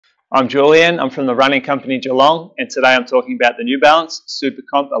I'm Julian, I'm from the running company Geelong, and today I'm talking about the New Balance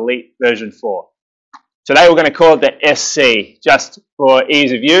SuperComp Elite version 4. Today we're going to call it the SC, just for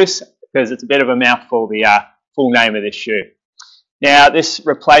ease of use, because it's a bit of a mouthful, the full name of this shoe. Now this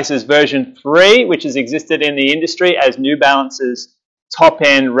replaces version 3, which has existed in the industry as New Balance's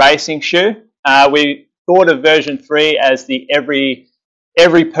top-end racing shoe. We thought of version 3 as the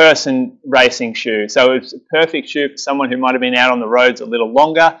every person racing shoe. So it's a perfect shoe for someone who might have been out on the roads a little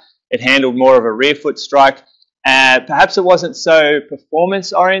longer. It handled more of a rear foot strike. Perhaps it wasn't so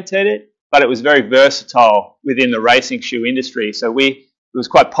performance oriented, but it was very versatile within the racing shoe industry. So it was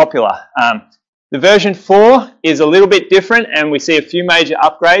quite popular. The version 4 is a little bit different, and we see a few major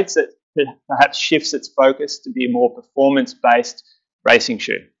upgrades that perhaps shifts its focus to be a more performance-based racing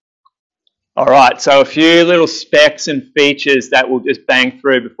shoe. All right, so a few little specs and features that we'll just bang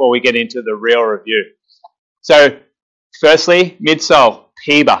through before we get into the real review. So firstly, midsole,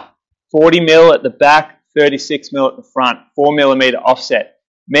 PEBA, 40 mil at the back, 36 mil at the front, 4 millimeter offset.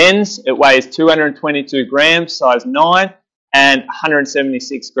 Men's, it weighs 222 grams, size 9, and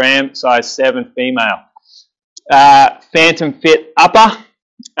 176 grams, size 7 female. Phantom fit upper,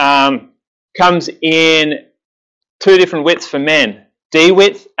 comes in 2 different widths for men. D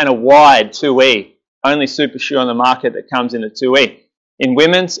width and a wide 2E. Only super shoe on the market that comes in a 2E. In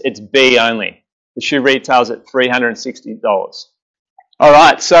women's, it's B only. The shoe retails at $360. All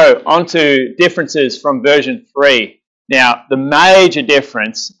right, so on to differences from version 3. Now, the major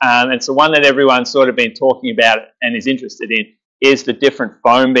difference, and it's the one that everyone's sort of been talking about and is interested in, is the different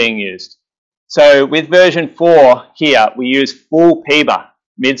foam being used. So with version 4 here, we use full PEBA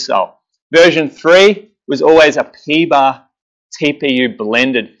midsole. Version 3 was always a PEBA TPU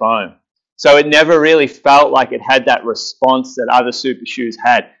blended foam. So it never really felt like it had that response that other super shoes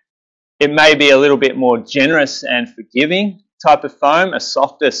had. It may be a little bit more generous and forgiving type of foam, a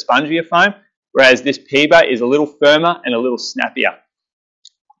softer, spongier foam, whereas this PEBA is a little firmer and a little snappier.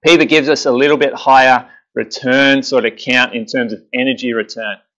 PEBA gives us a little bit higher return sort of count in terms of energy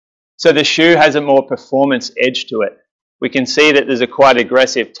return. So the shoe has a more performance edge to it. We can see that there's a quite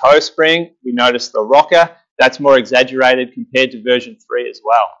aggressive toe spring. We notice the rocker. That's more exaggerated compared to version 3 as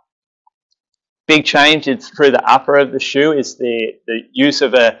well. Big change through the upper of the shoe is the use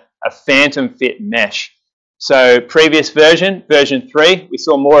of a phantom fit mesh. So previous version 3, we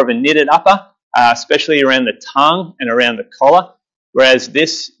saw more of a knitted upper, especially around the tongue and around the collar, whereas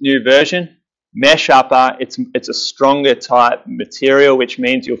this new version, mesh upper, it's a stronger type material, which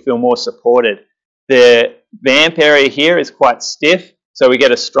means you'll feel more supported. The vamp area here is quite stiff, so we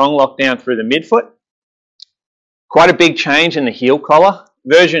get a strong lockdown through the midfoot. Quite a big change in the heel collar.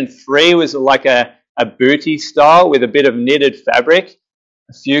 Version 3 was like a booty style with a bit of knitted fabric.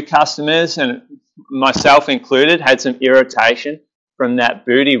 A few customers, and myself included, had some irritation from that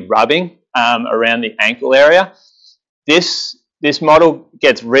booty rubbing around the ankle area. This model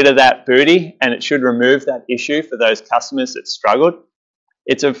gets rid of that booty, and it should remove that issue for those customers that struggled.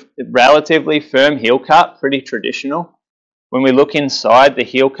 It's a relatively firm heel cut, pretty traditional. When we look inside the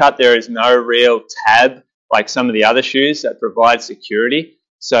heel cut, there is no real tab like some of the other shoes that provide security.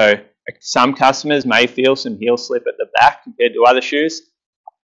 So some customers may feel some heel slip at the back compared to other shoes.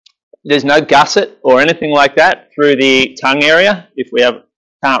 There's no gusset or anything like that through the tongue area. If we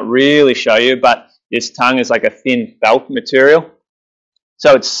can't really show you, but this tongue is like a thin felt material.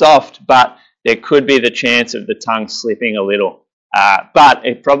 So it's soft, but there could be the chance of the tongue slipping a little. But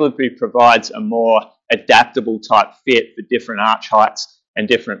it probably provides a more adaptable type fit for different arch heights and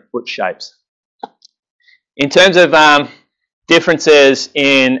different foot shapes. In terms of differences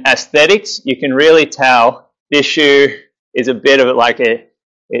in aesthetics, you can really tell this shoe is a bit of like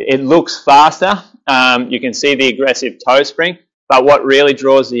it looks faster. You can see the aggressive toe spring, but what really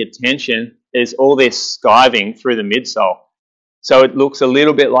draws the attention is all this skiving through the midsole. So it looks a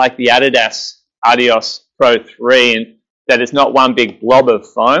little bit like the Adidas Adios Pro 3, and that it's not one big blob of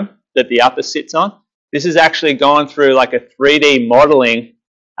foam that the upper sits on. This is actually gone through like a 3D modeling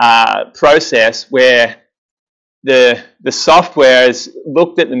process where the software has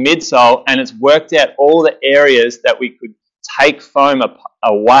looked at the midsole and it's worked out all the areas that we could take foam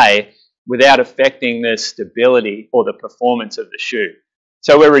away without affecting the stability or the performance of the shoe.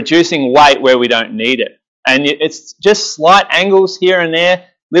 So we're reducing weight where we don't need it. And it's just slight angles here and there,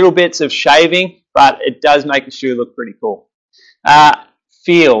 little bits of shaving, but it does make the shoe look pretty cool.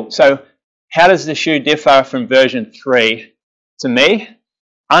 Feel. So how does the shoe differ from version 3? To me,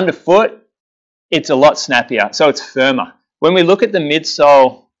 underfoot, it's a lot snappier, so it's firmer. When we look at the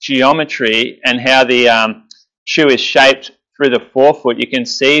midsole geometry and how the shoe is shaped through the forefoot, you can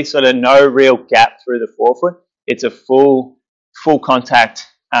see sort of no real gap through the forefoot. It's a full contact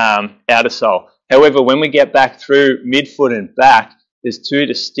outer sole. However, when we get back through midfoot and back, there's two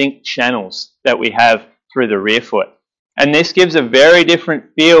distinct channels that we have through the rear foot. And this gives a very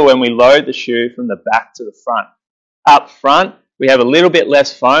different feel when we load the shoe from the back to the front. Up front, we have a little bit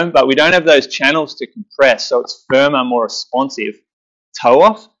less foam, but we don't have those channels to compress, so it's firmer, more responsive toe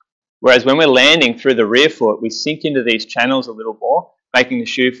off. Whereas when we're landing through the rear foot, we sink into these channels a little more, making the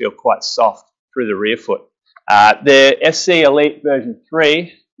shoe feel quite soft through the rear foot. The SC Elite version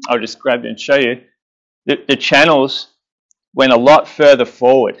 3, I'll just grab it and show you, the channels went a lot further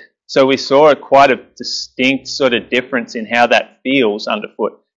forward. So we saw quite a distinct sort of difference in how that feels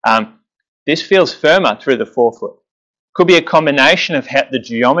underfoot. This feels firmer through the forefoot. Could be a combination of the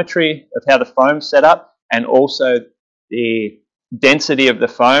geometry of how the foam's set up and also the density of the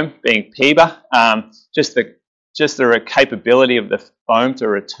foam being PIBA, just the capability of the foam to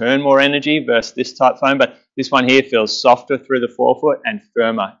return more energy versus this type foam. But this one here feels softer through the forefoot and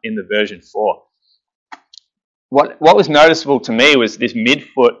firmer in the version 4. What was noticeable to me was this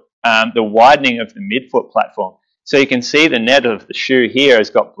midfoot, the widening of the midfoot platform. So you can see the net of the shoe here has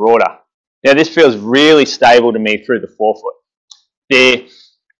got broader. Now this feels really stable to me through the forefoot.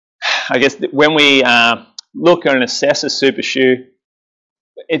 I guess when we look and assess a super shoe,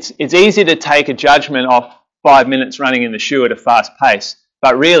 it's easy to take a judgment off 5 minutes running in the shoe at a fast pace.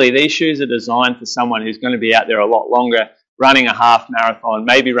 But really, these shoes are designed for someone who's going to be out there a lot longer, running a half marathon,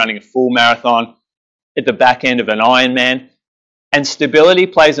 maybe running a full marathon at the back end of an Ironman. And stability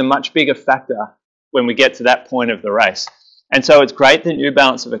plays a much bigger factor when we get to that point of the race. And so it's great that New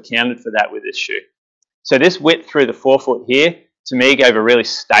Balance have accounted for that with this shoe. So this width through the forefoot here, to me, gave a really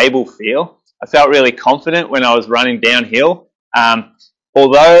stable feel. I felt really confident when I was running downhill.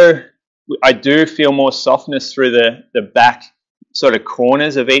 Although I do feel more softness through the back sort of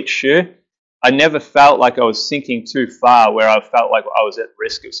corners of each shoe, I never felt like I was sinking too far where I felt like I was at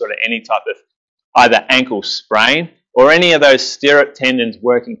risk of sort of any type of either ankle sprain or any of those stirrup tendons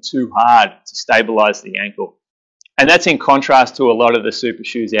working too hard to stabilize the ankle. And that's in contrast to a lot of the super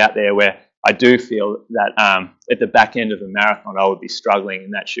shoes out there where I do feel that at the back end of a marathon I would be struggling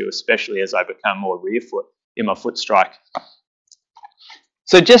in that shoe, especially as I become more rear foot in my foot strike.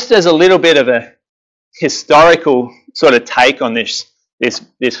 So just as a little bit of a historical sort of take on this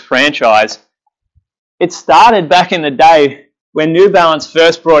franchise, it started back in the day when New Balance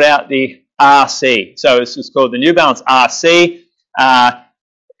first brought out the RC. So this was called the New Balance RC.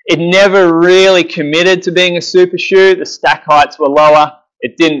 It never really committed to being a super shoe. The stack heights were lower.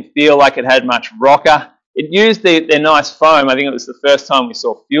 It didn't feel like it had much rocker. It used their nice foam. I think it was the first time we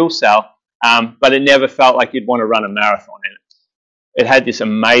saw FuelCell, but it never felt like you'd want to run a marathon in it. It had this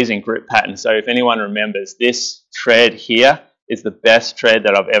amazing grip pattern. So if anyone remembers, this tread here is the best tread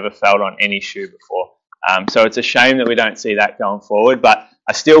that I've ever felt on any shoe before. So it's a shame that we don't see that going forward, but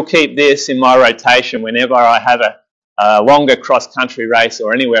I still keep this in my rotation whenever I have a longer cross-country race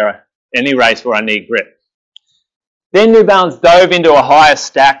or any race where I need grip. Then New Balance dove into a higher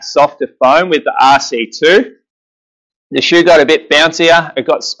stack, softer foam with the RC2. The shoe got a bit bouncier, it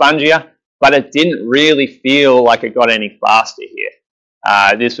got spongier, but it didn't really feel like it got any faster here.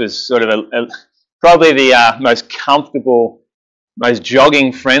 This was sort of probably the most comfortable, most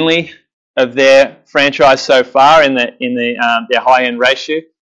jogging friendly of their franchise so far in their high-end race shoe.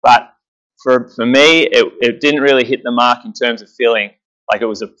 But for me, it didn't really hit the mark in terms of feeling like it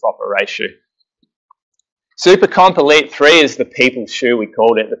was a proper race shoe. Super Comp Elite 3 is the people's shoe, we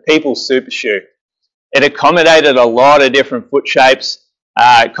called it, the people's super shoe. It accommodated a lot of different foot shapes,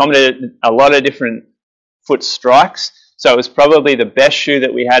 accommodated a lot of different foot strikes. So it was probably the best shoe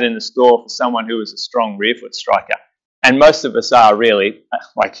that we had in the store for someone who was a strong rear foot striker. And most of us are really,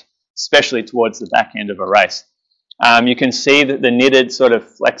 especially towards the back end of a race. You can see that the knitted sort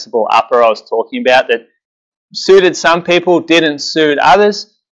of flexible upper I was talking about that suited some people, didn't suit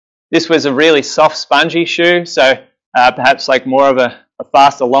others. This was a really soft, spongy shoe, so perhaps like more of a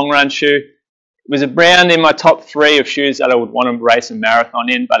faster long run shoe. It was around in my top 3 of shoes that I would want to race a marathon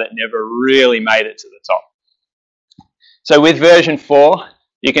in, but it never really made it to the top. So with version 4,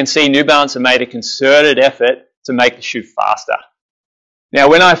 you can see New Balance have made a concerted effort to make the shoe faster. Now,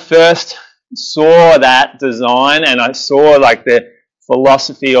 when I first saw that design and I saw like the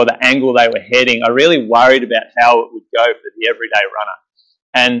philosophy or the angle they were heading, I really worried about how it would go for the everyday runner.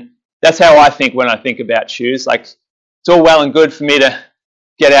 And that's how I think when I think about shoes. Like, it's all well and good for me to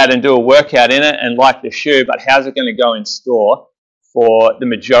get out and do a workout in it and like the shoe, but how's it going to go in store for the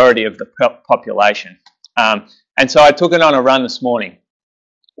majority of the population? And so I took it on a run this morning,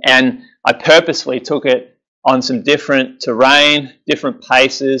 and I purposely took it on some different terrain, different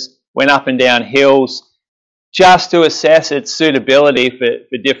paces, went up and down hills, just to assess its suitability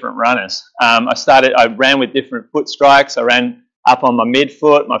for different runners. I ran with different foot strikes. I ran up on my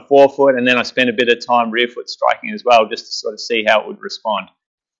midfoot, my forefoot, and then I spent a bit of time rear foot striking as well, just to sort of see how it would respond.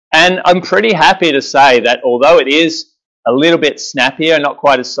 And I'm pretty happy to say that although it is a little bit snappier, not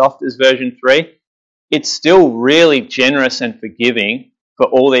quite as soft as version 3, it's still really generous and forgiving for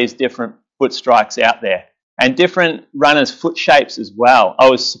all these different foot strikes out there. And different runners' foot shapes as well. I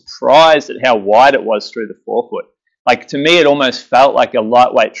was surprised at how wide it was through the forefoot. Like, to me, it almost felt like a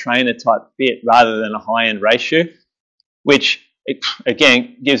lightweight trainer type fit rather than a high-end race shoe, which,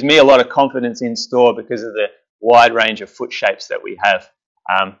 again, gives me a lot of confidence in store because of the wide range of foot shapes that we have.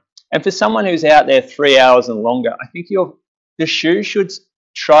 And for someone who's out there 3 hours and longer, I think the shoe should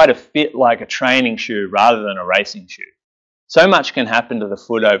try to fit like a training shoe rather than a racing shoe. So much can happen to the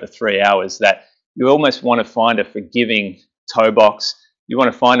foot over 3 hours that you almost want to find a forgiving toe box. You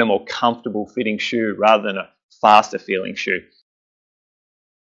want to find a more comfortable fitting shoe rather than a faster feeling shoe.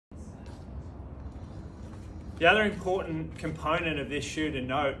 The other important component of this shoe to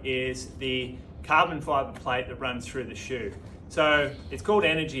note is the carbon fiber plate that runs through the shoe. So it's called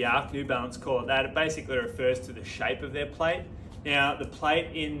Energy Arc, New Balance call it that. It basically refers to the shape of their plate. Now, the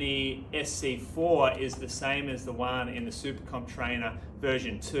plate in the SC4 is the same as the one in the SuperComp Trainer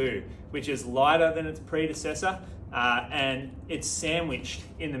version 2, which is lighter than its predecessor, and it's sandwiched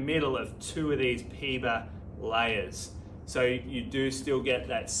in the middle of 2 of these PEBA layers. So you do still get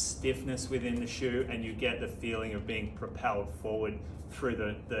that stiffness within the shoe, and you get the feeling of being propelled forward through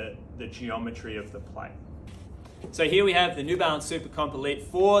the geometry of the plate. So here we have the New Balance SuperComp Elite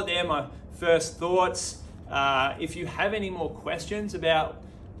 4. They're my first thoughts. If you have any more questions about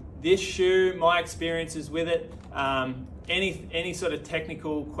this shoe, my experiences with it, any sort of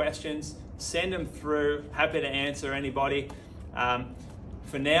technical questions, send them through. Happy to answer anybody.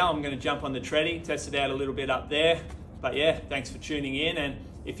 For now, I'm going to jump on the treadie, test it out a little bit up there. But yeah, thanks for tuning in. And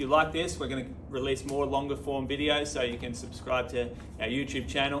if you like this, we're going to release more longer form videos, so you can subscribe to our YouTube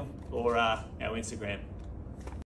channel or our Instagram.